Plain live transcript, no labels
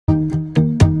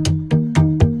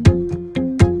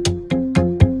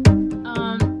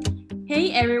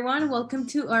welcome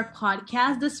to our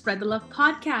podcast, the Spread the Love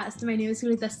podcast. My name is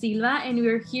Julita Silva, and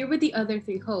we're here with the other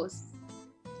three hosts.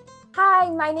 Hi,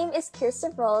 my name is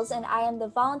Kirsten Rolls, and I am the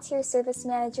Volunteer Service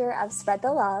Manager of Spread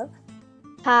the Love.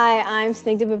 Hi, I'm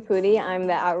Snigdha Bapudi. I'm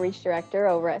the Outreach Director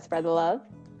over at Spread the Love.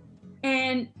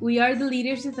 And we are the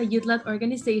leaders of a youth-led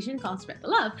organization called Spread the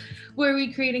Love, where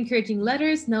we create encouraging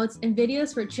letters, notes, and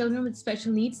videos for children with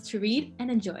special needs to read and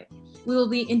enjoy. We will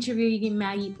be interviewing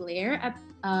Maggie Blair,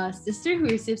 a sister who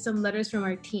received some letters from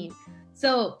our team.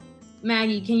 So,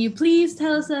 Maggie, can you please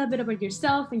tell us a bit about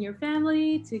yourself and your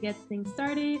family to get things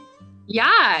started?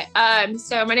 Yeah.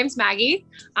 So my name's Maggie.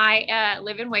 I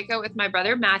live in Waco with my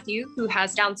brother, Matthew, who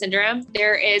has Down syndrome.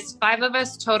 There is 5 of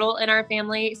us total in our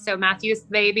family. So Matthew's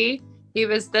the baby. He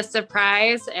was the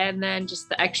surprise and then just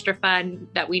the extra fun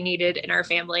that we needed in our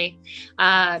family.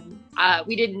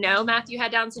 We didn't know Matthew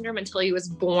had Down syndrome until he was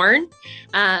born.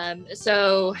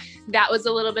 So that was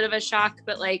a little bit of a shock,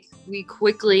 but we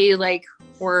quickly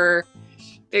were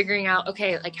figuring out,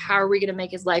 okay, how are we going to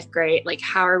make his life great?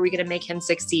 How are we going to make him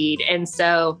succeed? And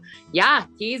so, yeah,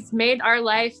 he's made our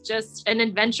life just an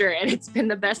adventure, and it's been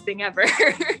the best thing ever.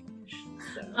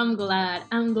 I'm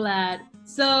glad.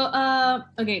 So,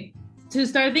 okay, to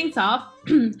start things off,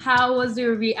 how was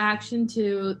your reaction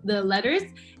to the letters?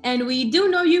 And we do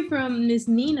know you from Miss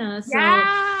Nina, so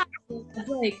yeah.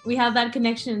 We have that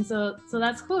connection, so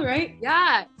that's cool, right?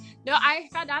 Yeah. No, I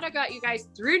found out about you guys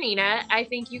through Nina. I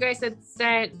think you guys had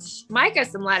sent Micah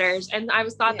some letters, and I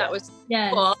thought that was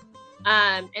cool.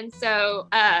 And so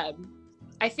I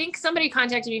think somebody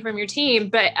contacted me from your team,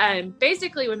 but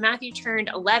basically when Matthew turned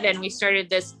 11, we started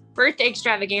this birthday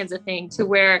extravaganza thing to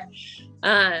where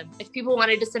if people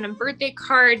wanted to send him birthday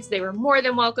cards, they were more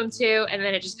than welcome to. And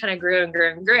then it just kind of grew and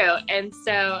grew and grew. And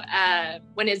so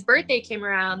when his birthday came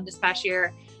around this past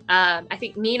year, I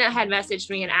think Nina had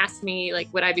messaged me and asked me,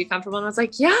 would I be comfortable? And I was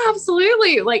like, yeah,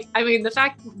 absolutely.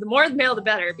 The more mail, the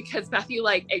better, because Matthew,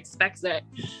 expects it.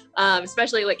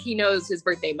 Especially, he knows his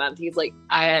birthday month. He's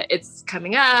it's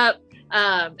coming up.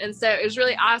 And so it was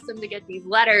really awesome to get these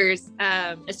letters,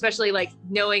 especially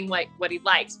knowing what he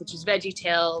likes, which is Veggie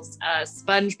Tales,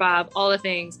 SpongeBob, all the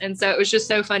things. And so it was just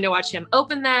so fun to watch him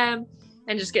open them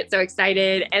and just get so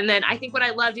excited. And then I think what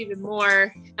I loved even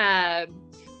more,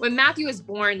 when Matthew was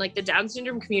born, the Down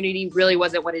syndrome community really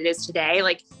wasn't what it is today.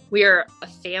 We are a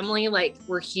family,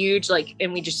 we're huge,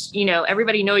 and we just,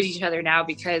 everybody knows each other now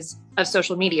because of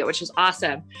social media, which is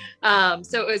awesome.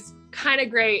 So it was kind of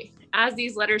great. As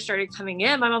these letters started coming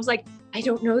in, my mom's like, I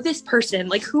don't know this person.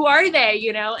 Who are they?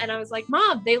 And I was like,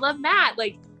 Mom, they love Matt.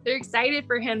 They're excited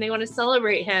for him. They want to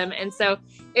celebrate him. And so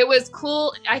it was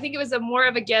cool. I think it was more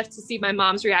of a gift to see my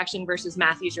mom's reaction versus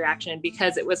Matthew's reaction,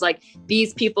 because it was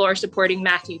these people are supporting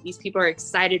Matthew. These people are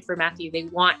excited for Matthew. They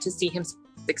want to see him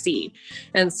succeed.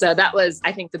 And so that was,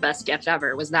 I think, the best gift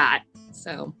ever was that.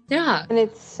 So, yeah. And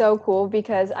it's so cool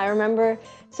because I remember,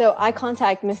 so I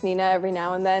contact Miss Nina every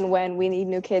now and then when we need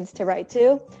new kids to write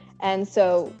to. And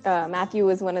so Matthew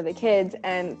was one of the kids.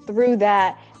 And through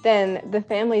that, then the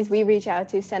families we reach out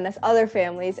to send us other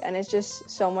families. And it's just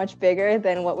so much bigger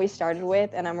than what we started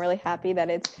with. And I'm really happy that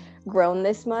it's grown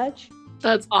this much.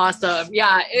 That's awesome.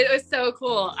 Yeah, it was so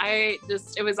cool.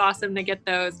 It was awesome to get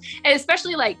those. And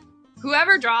especially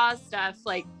whoever draws stuff,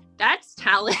 that's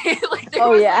talent.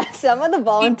 Some of the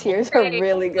volunteers are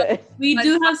really good. We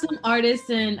do have some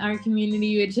artists in our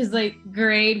community, which is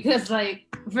great because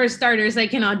for starters, I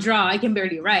cannot draw. I can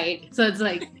barely write. So it's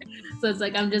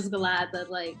I'm just glad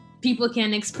that people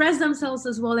can express themselves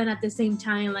as well, and at the same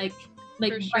time write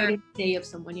a day of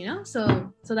someone,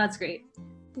 So that's great.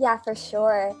 Yeah, for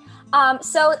sure.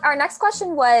 So our next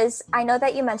question was, I know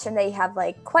that you mentioned that you have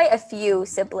quite a few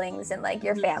siblings in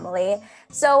your family.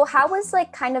 So how was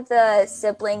kind of the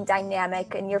sibling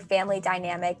dynamic and your family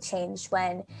dynamic changed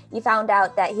when you found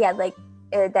out that he had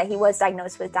that he was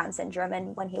diagnosed with Down syndrome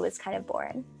and when he was kind of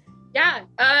born? Yeah.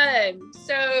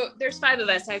 So there's 5 of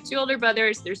us. I have 2 older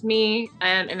brothers. There's me,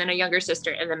 and then a younger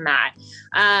sister, and then Matt.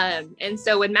 And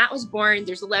so when Matt was born,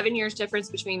 there's 11 years difference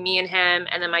between me and him.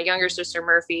 And then my younger sister,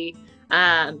 Murphy,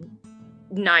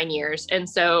 9 years. And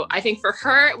so I think for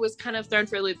her, it was kind of thrown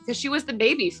for a loop because she was the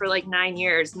baby for 9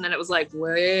 years. And then it was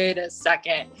wait a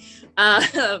second.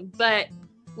 But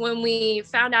when we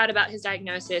found out about his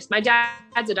diagnosis, my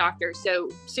dad's a doctor. So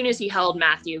as soon as he held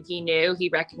Matthew, he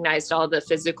recognized all the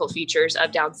physical features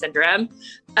of Down syndrome.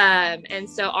 And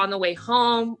so on the way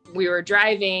home, we were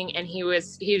driving and he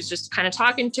was just kind of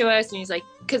talking to us, and he's like,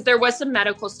 because there was some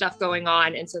medical stuff going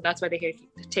on. And so that's why they could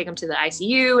take him to the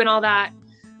ICU and all that,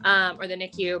 or the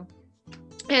NICU.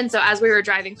 And so as we were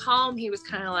driving home, he was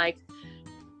kind of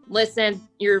listen,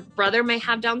 your brother may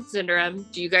have Down syndrome.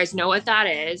 Do you guys know what that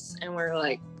is? And we're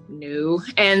like, no.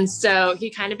 And so he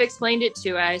kind of explained it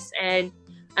to us. And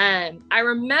I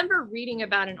remember reading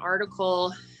about an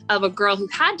article of a girl who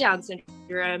had Down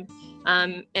syndrome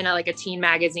in a teen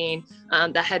magazine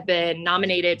that had been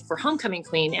nominated for Homecoming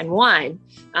Queen and won.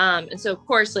 And so of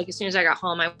course, like as soon as I got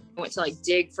home, I went to like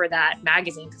dig for that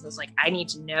magazine because I was like, I need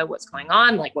to know what's going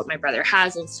on, like what my brother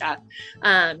has and stuff.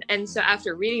 And so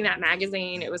after reading that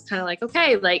magazine, it was kind of like,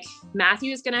 okay, like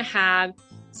Matthew is going to have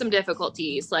some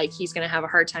difficulties, like he's going to have a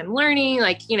hard time learning,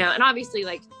 like, you know, and obviously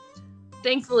like,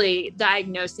 thankfully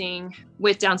diagnosing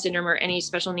with Down syndrome or any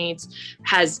special needs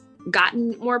has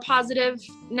gotten more positive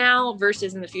now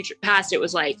versus in the past, it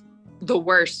was like the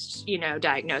worst, you know,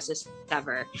 diagnosis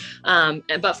ever.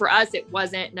 But for us, it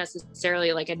wasn't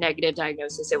necessarily like a negative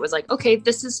diagnosis. It was like, okay,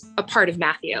 this is a part of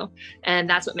Matthew and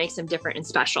that's what makes him different and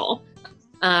special.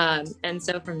 And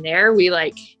so from there, we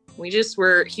just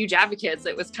were huge advocates.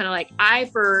 It was kind of like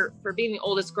for being the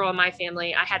oldest girl in my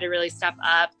family, I had to really step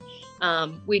up.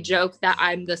 We joke that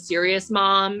I'm the serious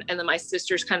mom, and then my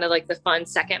sister's kind of like the fun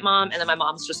second mom, and then my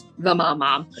mom's just the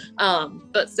mom.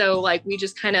 But so like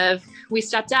we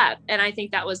stepped up, and I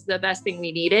think that was the best thing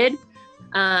we needed.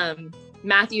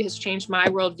 Matthew has changed my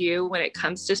worldview when it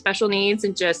comes to special needs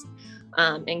and just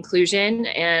inclusion.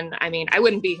 And I mean, I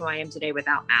wouldn't be who I am today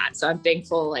without Matt. So I'm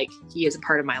thankful like he is a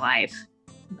part of my life.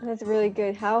 That's really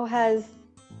good. How has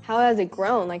it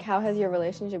grown? Like, how has your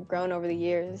relationship grown over the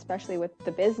years, especially with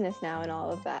the business now and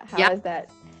all of that? How has that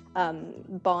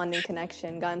bond and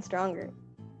connection gotten stronger?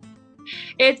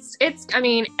 I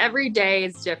mean, every day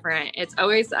is different. It's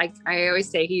always, I always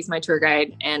say he's my tour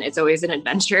guide and it's always an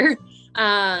adventure.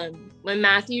 When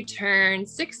Matthew turned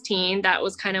 16, that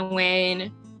was kind of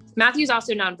when Matthew's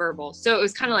also nonverbal. So it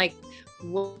was kind of like,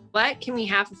 what can we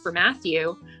have for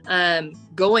Matthew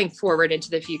going forward into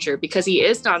the future? Because he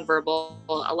is nonverbal.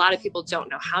 A lot of people don't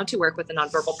know how to work with a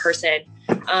nonverbal person.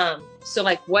 So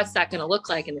like, what's that going to look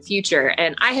like in the future?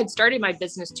 And I had started my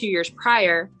business 2 years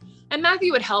prior, and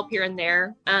Matthew would help here and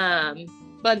there.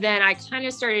 But then I kind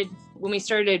of when we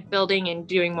started building and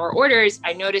doing more orders,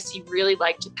 I noticed he really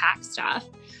liked to pack stuff.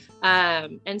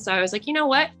 And so I was like, you know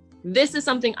what? This is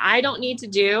something I don't need to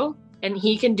do, and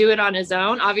he can do it on his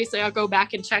own. Obviously, I'll go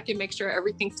back and check and make sure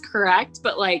everything's correct,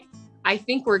 but like, I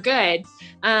think we're good.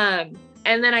 And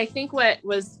then I think what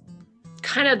was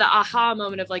kind of the aha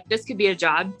moment of like, this could be a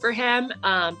job for him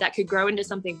that could grow into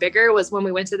something bigger was when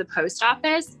we went to the post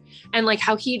office, and like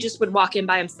how he just would walk in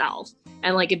by himself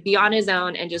and like it'd be on his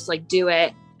own and just like do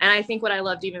it. And I think what I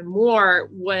loved even more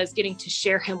was getting to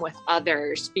share him with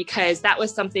others, because that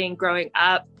was something growing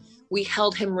up, we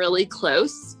held him really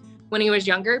close when he was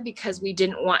younger because we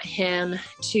didn't want him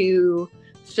to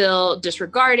feel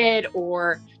disregarded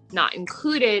or not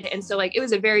included. And so like, it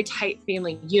was a very tight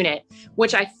family unit,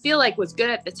 which I feel like was good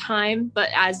at the time, but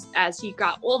as he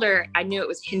got older, I knew it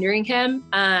was hindering him.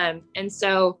 And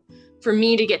so for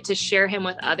me to get to share him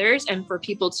with others and for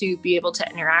people to be able to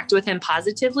interact with him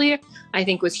positively, I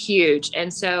think was huge.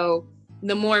 And so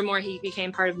the more and more he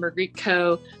became part of Marguerite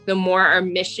Co., the more our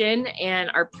mission and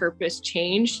our purpose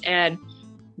changed, and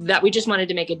that we just wanted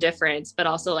to make a difference, but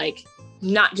also like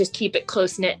not just keep it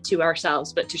close knit to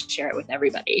ourselves, but to share it with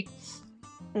everybody.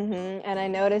 Mm-hmm. And I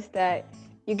noticed that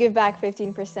you give back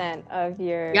 15% of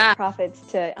your profits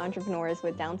to entrepreneurs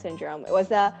with Down syndrome. Was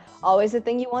that always the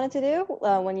thing you wanted to do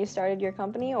when you started your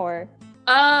company, or?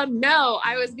 No,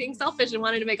 I was being selfish and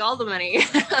wanted to make all the money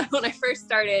when I first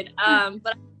started.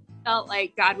 But I felt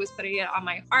like God was putting it on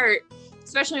my heart,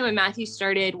 especially when Matthew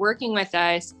started working with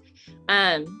us.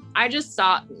 I just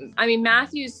thought, I mean,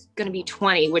 Matthew's going to be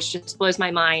 20, which just blows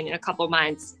my mind in a couple of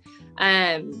months.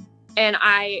 And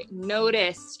I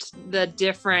noticed the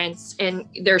difference, and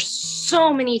there's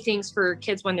so many things for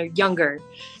kids when they're younger.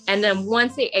 And then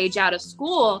once they age out of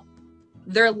school,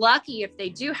 they're lucky if they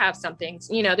do have something,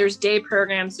 you know, there's day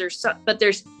programs, but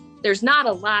there's not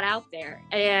a lot out there.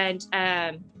 And,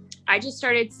 I just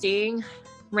started seeing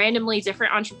randomly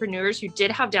different entrepreneurs who did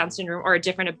have Down syndrome or a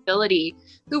different ability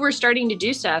who were starting to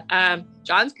do stuff.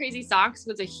 John's Crazy Socks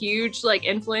was a huge like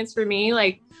influence for me.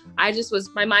 Like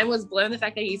my mind was blown the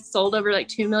fact that he sold over like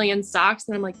 2 million socks.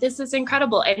 And I'm like, this is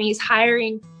incredible. And he's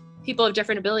hiring people of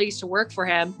different abilities to work for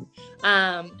him.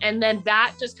 And then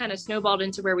that just kind of snowballed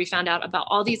into where we found out about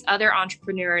all these other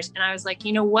entrepreneurs. And I was like,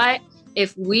 you know what,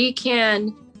 if we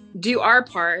can do our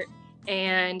part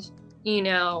and, you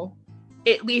know,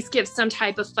 at least give some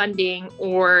type of funding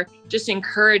or just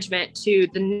encouragement to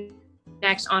the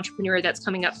next entrepreneur that's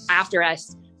coming up after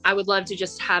us, I would love to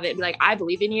just have it be like, I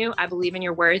believe in you. I believe in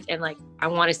your worth. And like, I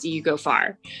want to see you go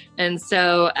far. And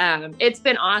so it's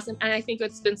been awesome. And I think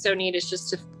what's been so neat is just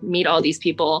to meet all these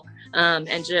people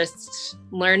and just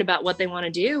learn about what they want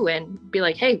to do and be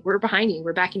like, hey, we're behind you.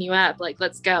 We're backing you up. Like,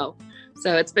 let's go.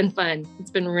 So it's been fun.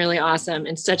 It's been really awesome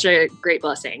and such a great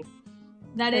blessing.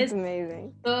 That's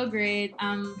amazing. So great.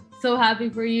 I'm so happy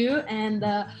for you. And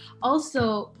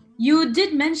also, you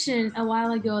did mention a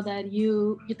while ago that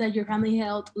your family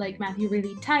held like Matthew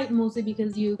really tight, mostly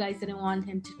because you guys didn't want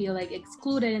him to feel like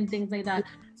excluded and things like that.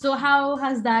 So how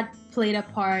has that played a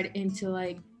part into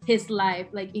like his life,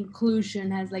 like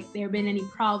inclusion? Has like there been any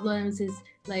problems? Is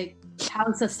like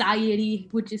how society,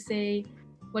 would you say,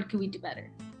 what can we do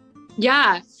better?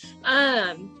 Yeah.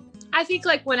 I think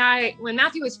like when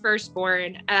Matthew was first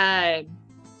born,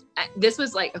 this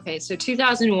was like, okay, so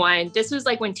 2001, this was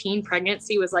like when teen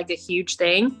pregnancy was like a huge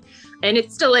thing, and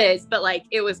it still is, but like,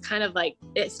 it was kind of like,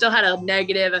 it still had a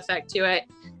negative effect to it.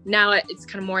 Now it's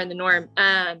kind of more in the norm.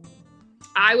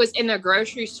 I was in the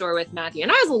grocery store with Matthew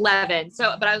and I was 11.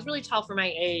 But I was really tall for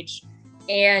my age.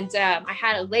 And I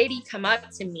had a lady come up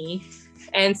to me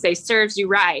and say, serves you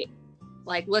right.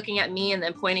 Like looking at me and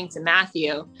then pointing to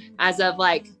Matthew as of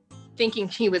like thinking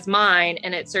he was mine.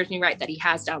 And it serves me right that he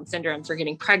has Down syndrome for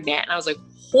getting pregnant. And I was like,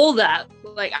 hold up.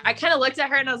 Like, I kind of looked at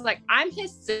her and I was like, I'm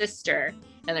his sister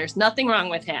and there's nothing wrong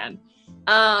with him.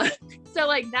 So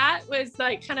like, that was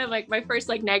like kind of like my first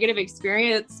like negative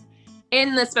experience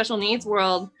in the special needs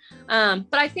world.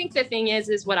 But I think the thing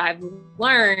is what I've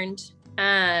learned,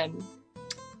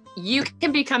 you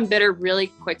can become bitter really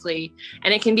quickly,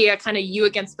 and it can be a kind of you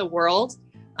against the world.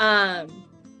 And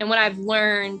what I've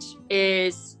learned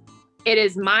is it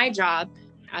is my job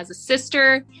as a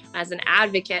sister, as an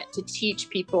advocate, to teach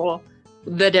people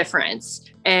the difference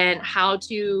and how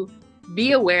to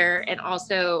be aware and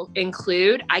also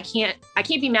include. I can't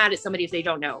be mad at somebody if they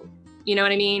don't know, you know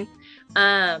what I mean?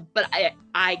 But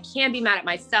I can be mad at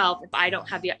myself if I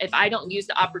don't use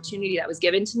the opportunity that was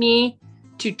given to me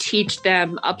to teach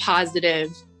them a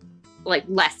positive like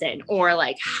lesson or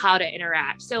like how to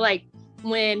interact. So like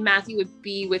when Matthew would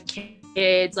be with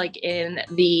kids like in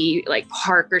the like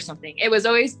park or something,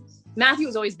 Matthew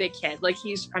was always big kid. Like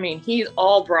he's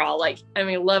all brawl. Like,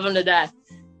 love him to death.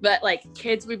 But like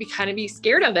kids would be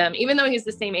scared of him, even though he's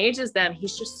the same age as them.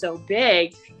 He's just so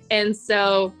big. And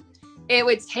so it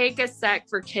would take a sec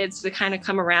for kids to kind of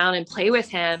come around and play with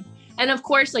him. And of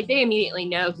course, like they immediately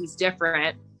know he's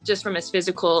different just from his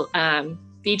physical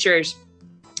features.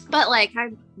 But like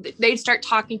they'd start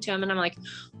talking to him and I'm like,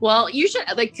 well, you should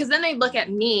like, cause then they'd look at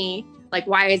me like,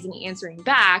 why isn't he answering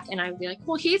back? And I would be like,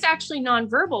 well, he's actually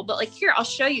nonverbal, but like, here, I'll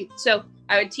show you. So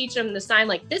I would teach them the sign,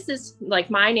 like, this is like,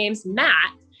 my name's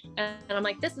Matt. And I'm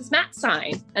like, this is Matt's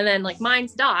sign. And then like,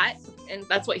 mine's Dot. And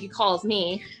that's what he calls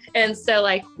me. And so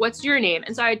like, what's your name?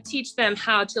 And so I'd teach them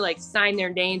how to like sign their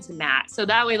name to Matt. So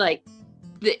that way, like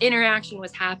the interaction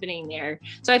was happening there.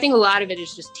 So I think a lot of it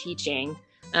is just teaching.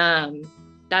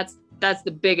 That's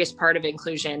the biggest part of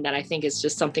inclusion that I think is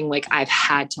just something like I've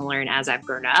had to learn as I've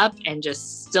grown up, and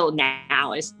just still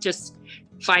now is just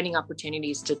finding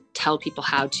opportunities to tell people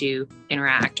how to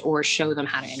interact or show them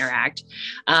how to interact.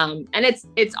 And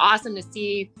it's awesome to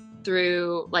see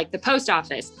through like the post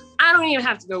office. I don't even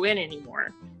have to go in anymore.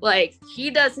 Like he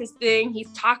does his thing.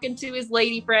 He's talking to his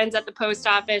lady friends at the post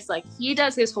office. Like he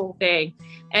does his whole thing.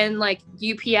 And like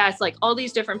UPS, like all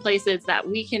these different places that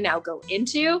we can now go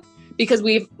into because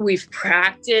we've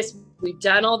practiced, we've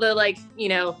done all the like,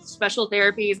 special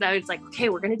therapies that it's like, okay,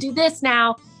 we're going to do this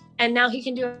now. And now he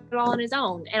can do it all on his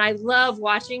own. And I love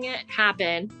watching it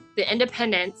happen, the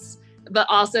independence, but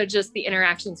also just the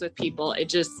interactions with people.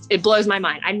 It blows my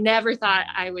mind. I never thought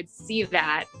I would see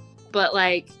that, but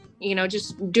like,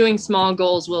 just doing small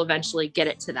goals will eventually get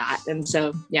it to that. And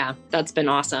so, yeah, that's been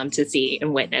awesome to see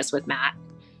and witness with Matt.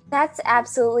 That's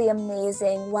absolutely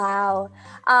amazing. Wow.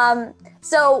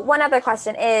 So one other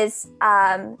question is,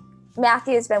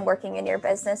 Matthew's been working in your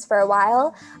business for a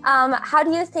while. How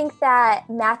do you think that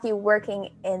Matthew working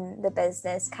in the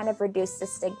business kind of reduced the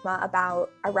stigma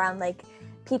around like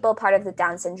people part of the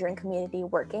Down syndrome community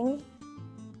working?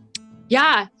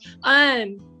 Yeah.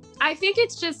 I think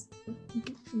it's just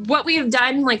what we have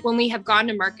done, like when we have gone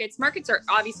to markets are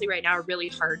obviously right now really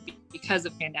hard because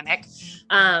of pandemic.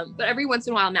 But every once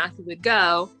in a while Matthew would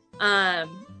go.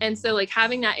 And so like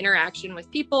having that interaction with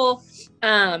people,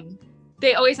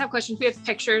 they always have questions. We have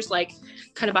pictures like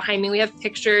kind of behind me. We have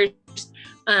pictures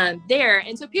there.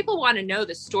 And so people want to know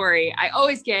the story. I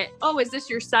always get, oh, is this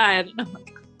your son? And I'm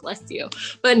like, bless you.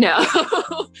 But no,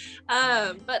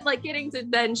 but like getting to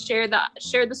then share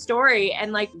the story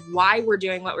and like why we're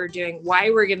doing what we're doing, why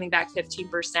we're giving back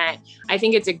 15%. I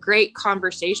think it's a great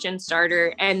conversation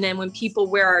starter. And then when people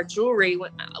wear our jewelry,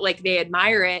 like they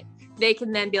admire it, they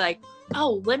can then be like,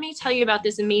 oh, let me tell you about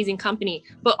this amazing company,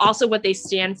 but also what they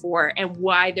stand for and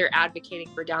why they're advocating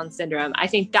for Down syndrome. I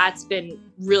think that's been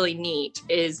really neat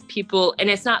is people, and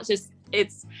it's not just,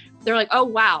 they're like, oh,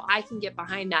 wow, I can get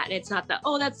behind that. And it's not that,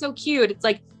 oh, that's so cute. It's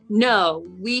like, no,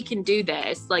 we can do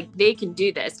this. Like they can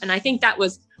do this. And I think that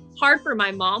was hard for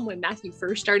my mom when Matthew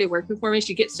first started working for me.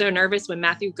 She'd get so nervous when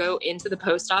Matthew go into the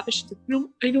post office. She's like, no,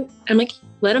 I don't. I'm like,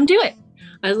 let him do it.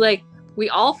 I was like, we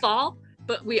all fall,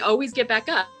 but we always get back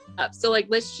up. So like,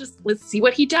 let's see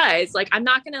what he does. Like, I'm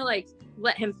not going to like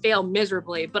let him fail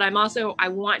miserably, but I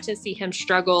want to see him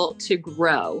struggle to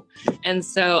grow. And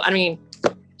so, I mean,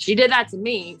 she did that to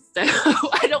me. So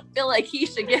I don't feel like he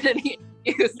should get any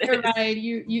excuses. You're right.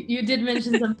 You did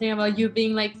mention something about you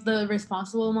being like the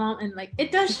responsible mom, and like,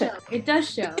 it does show. It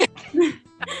does show.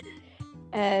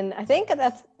 And I think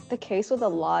that's the case with a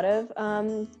lot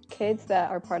of kids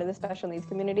that are part of the special needs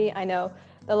community. I know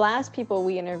the last people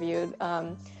we interviewed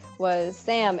was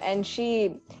Sam, and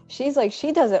she's like,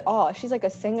 she does it all. She's like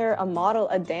a singer, a model,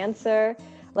 a dancer.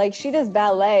 Like she does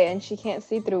ballet and she can't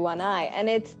see through one eye. And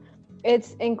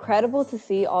it's incredible to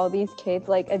see all these kids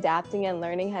like adapting and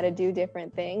learning how to do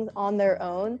different things on their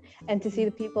own, and to see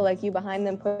the people like you behind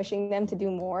them pushing them to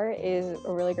do more is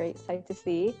a really great sight to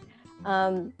see.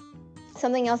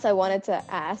 Something else I wanted to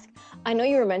ask, I know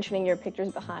you were mentioning your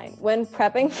pictures behind. When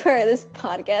prepping for this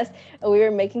podcast, we were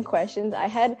making questions. I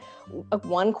had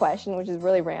one question, which is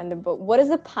really random, but what does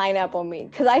a pineapple mean?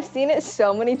 Because I've seen it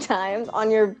so many times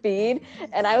on your feed,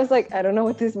 and I was like, I don't know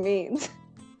what this means.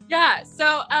 Yeah,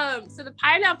 so the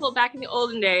pineapple back in the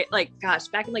olden day, like, gosh,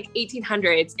 back in like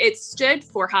 1800s, it stood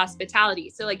for hospitality.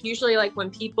 So like usually like when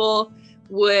people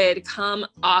would come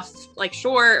off like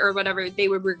shore or whatever, they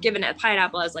were given a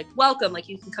pineapple as like welcome, like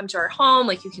you can come to our home,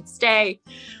 like you can stay.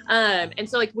 And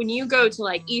so like when you go to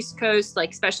like East Coast,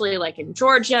 like especially like in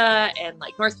Georgia and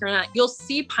like North Carolina, you'll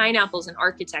see pineapples in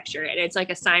architecture, and it's like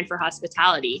a sign for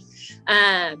hospitality.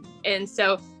 And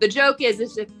so the joke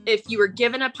is if you were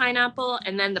given a pineapple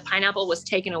and then the pineapple was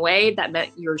taken away, that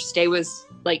meant your stay was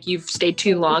like you've stayed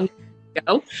too long.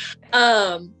 Go.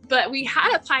 But we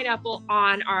had a pineapple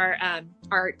on our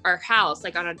house,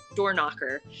 like on a door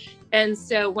knocker. And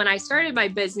so when I started my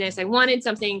business, I wanted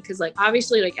something, because like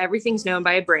obviously like everything's known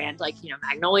by a brand, like, you know,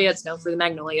 Magnolia, it's known for the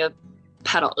magnolia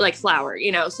petal, like flower,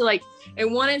 you know, so like I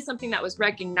wanted something that was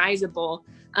recognizable.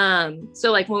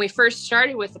 So like when we first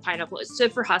started with the pineapple, it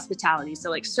stood for hospitality. So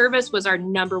like service was our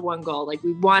number one goal. Like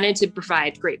we wanted to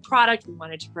provide great product. We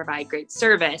wanted to provide great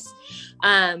service.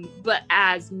 But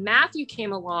as Matthew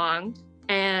came along,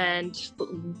 and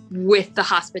with the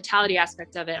hospitality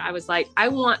aspect of it, I was like, I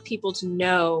want people to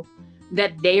know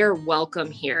that they are welcome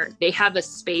here. They have a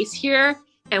space here,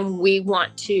 and we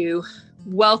want to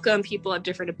welcome people of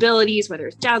different abilities, whether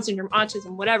it's Down syndrome,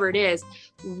 autism, whatever it is.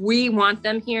 We want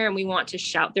them here, and we want to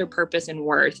shout their purpose and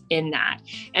worth in that.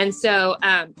 And so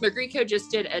Magrico just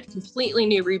did a completely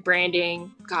new rebranding,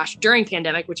 gosh, during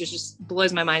pandemic, which is just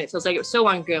blows my mind. It feels like it was so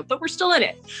long ago, but we're still in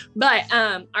it. But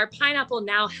our pineapple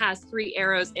now has 3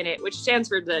 arrows in it, which stands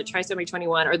for the Trisomy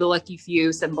 21, or the lucky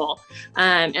few symbol.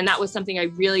 And that was something I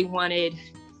really wanted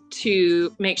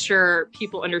to make sure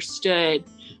people understood.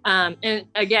 And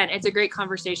again, it's a great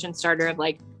conversation starter of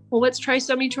like, well, what's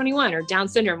Trisomy 21 or Down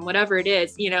syndrome, whatever it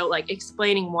is, you know, like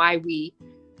explaining why we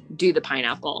do the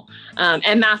pineapple.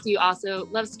 And Matthew also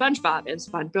loves SpongeBob, and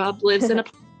SpongeBob lives in a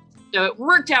so it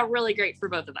worked out really great for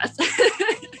both of us.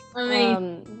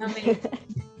 Amazing.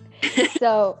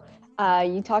 So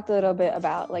you talked a little bit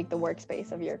about like the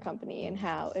workspace of your company and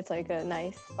how it's like a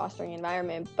nice fostering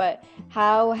environment, but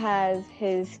how has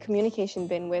his communication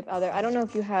been with I don't know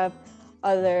if you have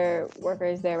other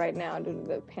workers there right now due to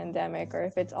the pandemic, or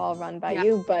if it's all run by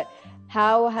you, but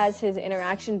how has his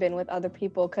interaction been with other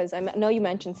people? Because I know you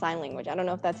mentioned sign language. I don't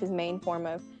know if that's his main form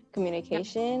of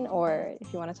communication, or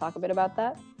if you want to talk a bit about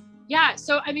that. Yeah.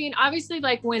 So, I mean, obviously,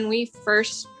 like when he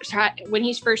first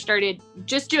started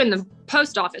just doing the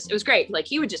post office, it was great. Like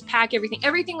he would just pack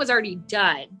everything was already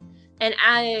done. And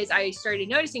as I started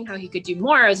noticing how he could do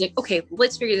more, I was like, okay,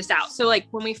 let's figure this out. So like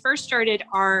when we first started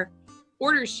our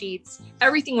order sheets,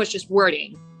 everything was just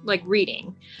wording, like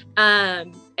reading.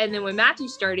 And then when Matthew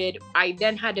started, I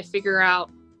then had to figure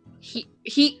out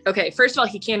okay, first of all,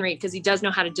 he can read because he does know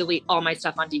how to delete all my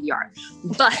stuff on DVR,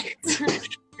 but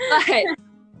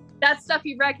that stuff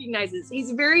he recognizes.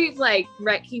 He's very like,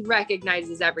 he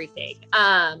recognizes everything.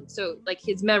 So like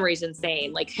his memory's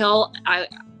insane. Like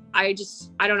I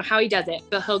don't know how he does it,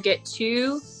 but he'll get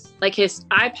two, like his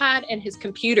iPad and his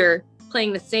computer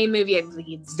playing the same movie at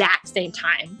the exact same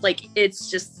time. Like it's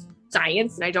just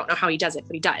science, and I don't know how he does it,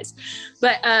 but he does.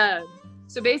 But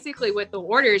so basically with the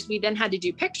orders, we then had to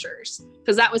do pictures,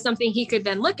 because that was something he could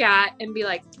then look at and be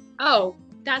like, oh,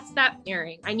 that's that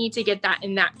earring. I need to get that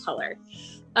in that color.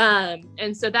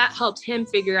 And so that helped him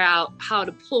figure out how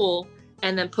to pull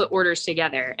and then put orders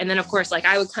together. And then of course, like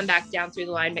I would come back down through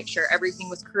the line, make sure everything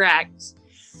was correct,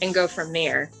 and go from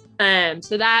there.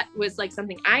 So that was like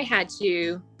something I had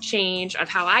to change of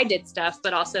how I did stuff,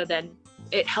 but also then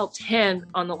it helped him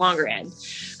on the longer end.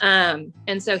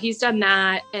 And so he's done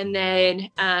that. And then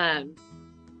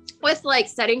with like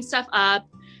setting stuff up,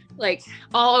 like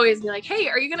I'll always be like, hey,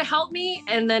 are you going to help me?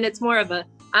 And then it's more of a,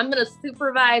 I'm going to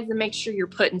supervise and make sure you're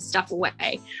putting stuff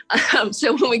away.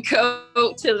 So when we go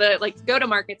to go to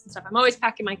markets and stuff, I'm always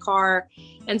packing my car.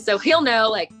 And so he'll know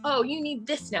like, oh, you need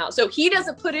this now. So he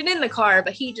doesn't put it in the car,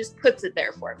 but he just puts it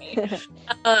there for me.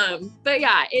 But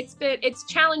yeah, it's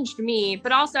challenged me,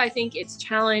 but also I think it's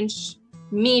challenged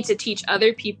me to teach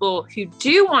other people who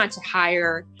do want to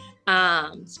hire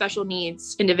special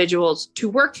needs individuals to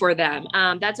work for them.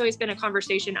 That's always been a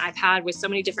conversation I've had with so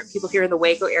many different people here in the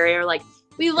Waco area. Like,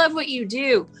 we love what you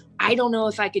do. I don't know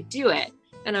if I could do it.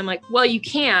 And I'm like, well, you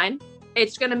can.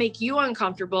 It's going to make you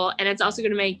uncomfortable. And it's also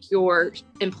going to make your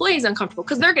employees uncomfortable,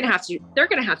 because they're going to have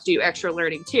to do extra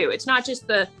learning too. It's not just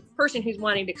the person who's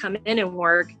wanting to come in and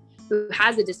work who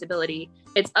has a disability.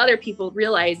 It's other people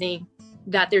realizing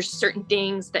that there's certain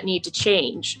things that need to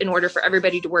change in order for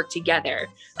everybody to work together.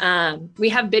 We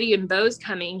have Biddy and Bose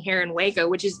coming here in Waco,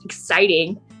 which is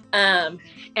exciting. And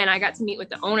I got to meet with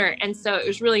the owner. And so it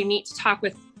was really neat to talk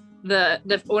with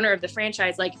the owner of the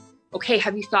franchise. Like, okay,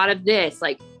 have you thought of this?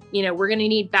 Like, you know, we're going to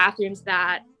need bathrooms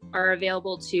that are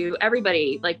available to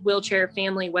everybody, like wheelchair,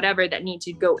 family, whatever, that need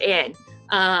to go in,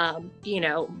 you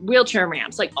know, wheelchair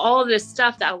ramps, like all of this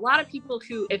stuff that a lot of people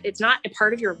who, if it's not a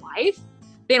part of your life,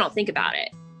 they don't think about it.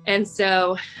 And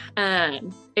so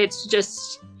it's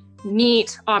just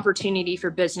neat opportunity for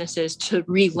businesses to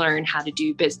relearn how to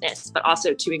do business, but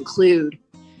also to include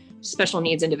special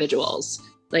needs individuals.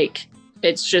 Like,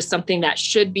 it's just something that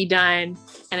should be done.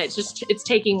 And it's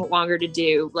taking longer to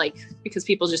do, like, because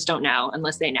people just don't know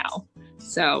unless they know.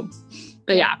 So,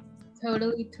 but yeah.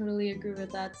 Totally agree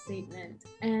with that statement.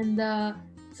 And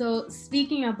so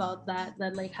speaking about that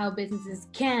like how businesses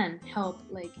can help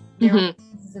like their own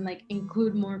businesses and like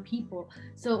include more people.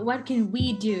 So what can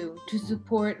we do to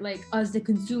support like us, the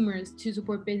consumers, to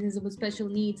support businesses with special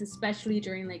needs, especially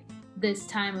during like this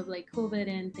time of like COVID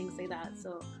and things like that?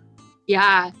 So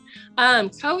yeah,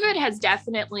 COVID has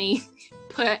definitely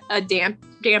put a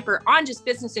damper on just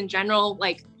business in general,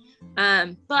 like,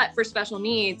 but for special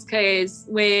needs, because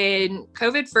when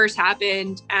COVID first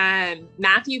happened,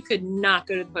 Matthew could not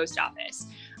go to the post office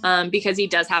because he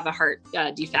does have a heart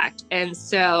defect. And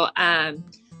so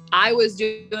I was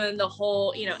doing the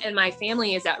whole, you know, and my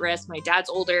family is at risk. My dad's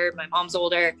older, my mom's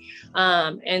older.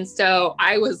 And so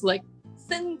I was like,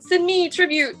 send me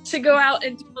tribute to go out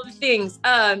and do all the things.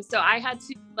 So I had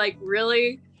to like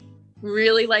really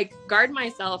like guard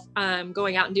myself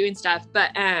going out and doing stuff.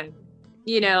 But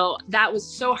you know, that was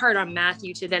so hard on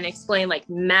Matthew to then explain, like,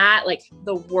 Matt, like,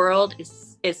 the world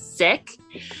is sick,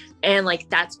 and like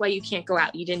that's why you can't go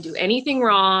out. You didn't do anything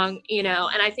wrong, you know.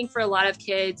 And I think for a lot of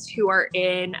kids who are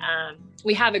in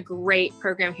we have a great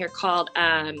program here called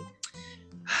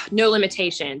No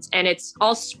Limitations, and it's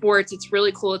all sports. It's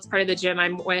really cool. It's part of the gym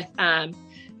I'm with,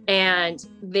 and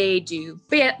they do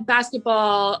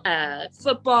basketball,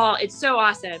 football. It's so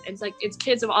awesome. It's like, it's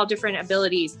kids of all different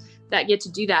abilities that get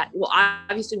to do that. Well,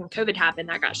 obviously when COVID happened,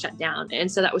 that got shut down. And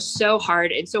so that was so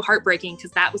hard and so heartbreaking,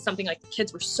 because that was something like the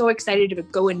kids were so excited to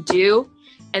go and do,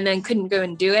 and then couldn't go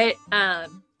and do it.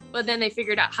 But then they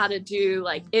figured out how to do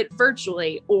like it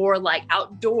virtually or like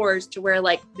outdoors, to where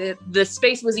like the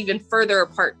space was even further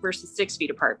apart versus 6 feet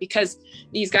apart, because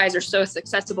these guys are so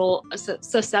susceptible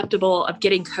of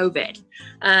getting COVID.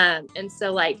 And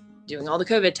so like doing all the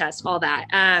COVID tests, all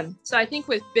that. So I think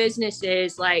with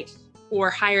businesses like, or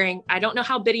hiring, I don't know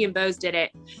how Biddy and Bose did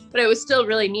it, but it was still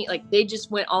really neat. Like they just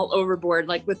went all overboard,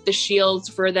 like with the shields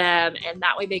for them, and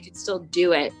that way they could still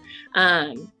do it.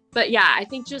 But yeah, I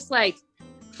think just like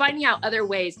finding out other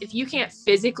ways, if you can't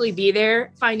physically be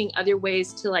there, finding other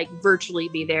ways to like virtually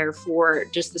be there for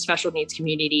just the special needs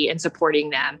community and supporting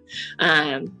them.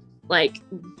 Like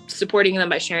supporting them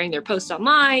by sharing their posts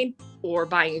online, or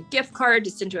buying a gift card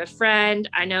to send to a friend.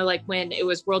 I know like when it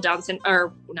was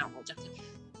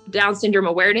Down Syndrome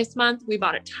Awareness Month, we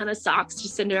bought a ton of socks to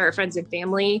send to our friends and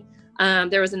family.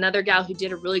 There was another gal who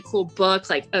did a really cool book,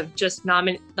 like of just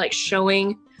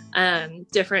showing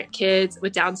different kids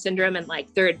with Down syndrome and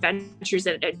like their adventures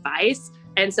and advice.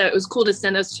 And so it was cool to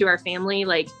send those to our family,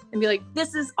 like, and be like,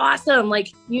 this is awesome. Like,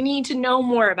 you need to know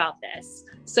more about this.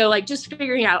 So like just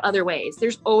figuring out other ways.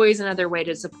 There's always another way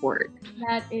to support.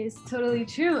 That is totally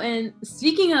true. And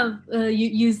speaking of,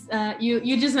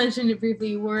 you just mentioned it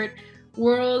briefly,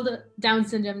 World Down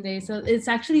Syndrome Day. So it's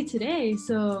actually today.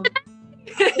 So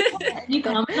can you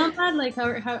comment on that? Like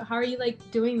how are you like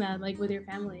doing that like with your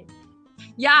family?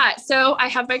 Yeah, so I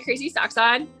have my crazy socks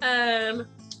on.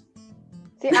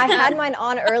 See, I had mine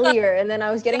on earlier, and then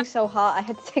I was getting so hot, I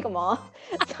had to take them off.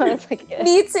 So I was like, yeah.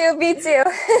 Me too.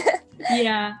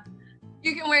 Yeah.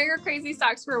 You can wear your crazy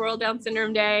socks for World Down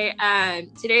Syndrome Day.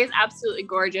 Today is absolutely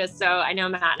gorgeous. So I know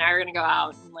Matt and I are going to go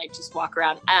out and like just walk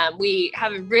around. We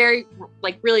have a very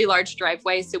like really large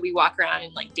driveway. So we walk around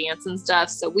and like dance and stuff.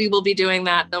 So we will be doing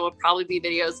that. There will probably be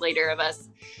videos later of us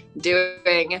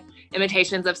doing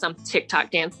imitations of some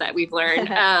TikTok dance that we've learned.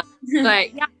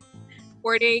 But yeah,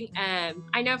 supporting.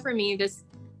 I know for me, this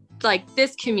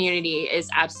community is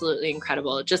absolutely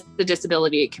incredible. Just the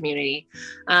disability community,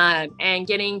 and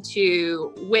getting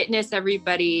to witness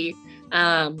everybody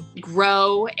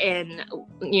grow and,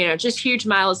 just huge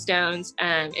milestones.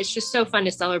 It's just so fun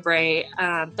to celebrate.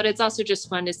 But it's also just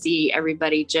fun to see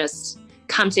everybody just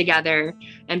come together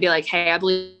and be like, hey, I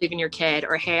believe in your kid,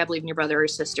 or hey, I believe in your brother or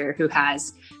sister who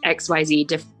has XYZ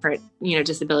different,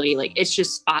 disability. Like, it's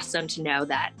just awesome to know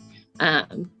that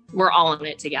we're all in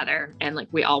it together, and like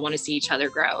we all want to see each other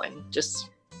grow and just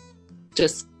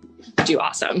do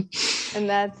awesome. And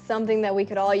that's something that we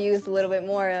could all use a little bit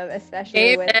more of,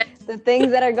 especially with the things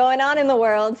that are going on in the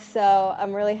world. So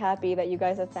I'm really happy that you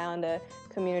guys have found a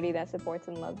community that supports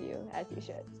and loves you as you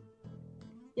should.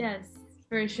 Yes,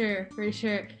 for sure.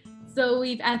 So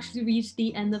we've actually reached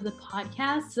the end of the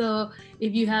podcast. So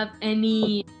if you have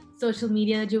any social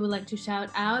media that you would like to shout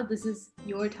out, this is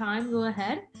your time. Go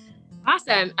ahead.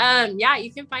 Awesome. Yeah,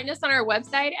 you can find us on our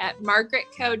website at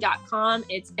margaretco.com.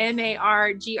 It's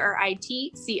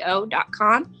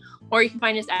MARGRITCO.com. Or you can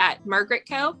find us at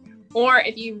MargaretCo. Or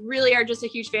if you really are just a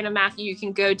huge fan of Matthew, you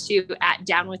can go to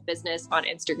 @DownWithBusiness on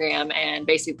Instagram and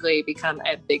basically become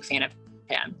a big fan of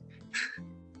him.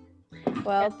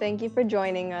 Well, thank you for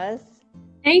joining us.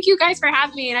 Thank you guys for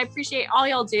having me, and I appreciate all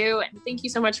y'all do. And thank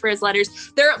you so much for his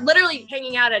letters. They're literally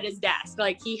hanging out at his desk.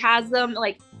 Like, he has them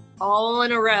like all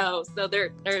in a row. So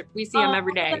we see him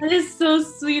every day. That is so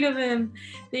sweet of him.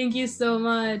 Thank you so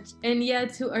much. And yeah,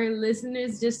 to our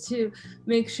listeners, just to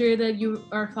make sure that you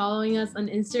are following us on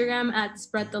Instagram at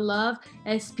Spread the Love,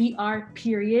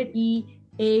 SPR.EADTH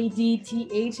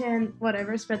and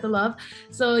whatever, Spread the Love.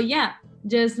 So yeah,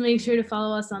 just make sure to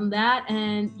follow us on that.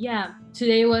 And yeah,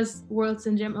 today was World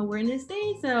Syndrome Awareness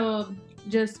Day. So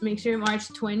just make sure March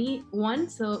 21.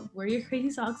 So wear your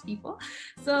crazy socks, people.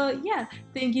 So yeah,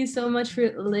 thank you so much for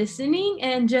listening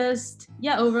and just,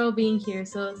 overall being here.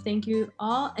 So thank you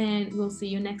all, and we'll see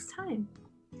you next time.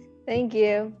 Thank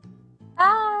you.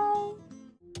 Bye.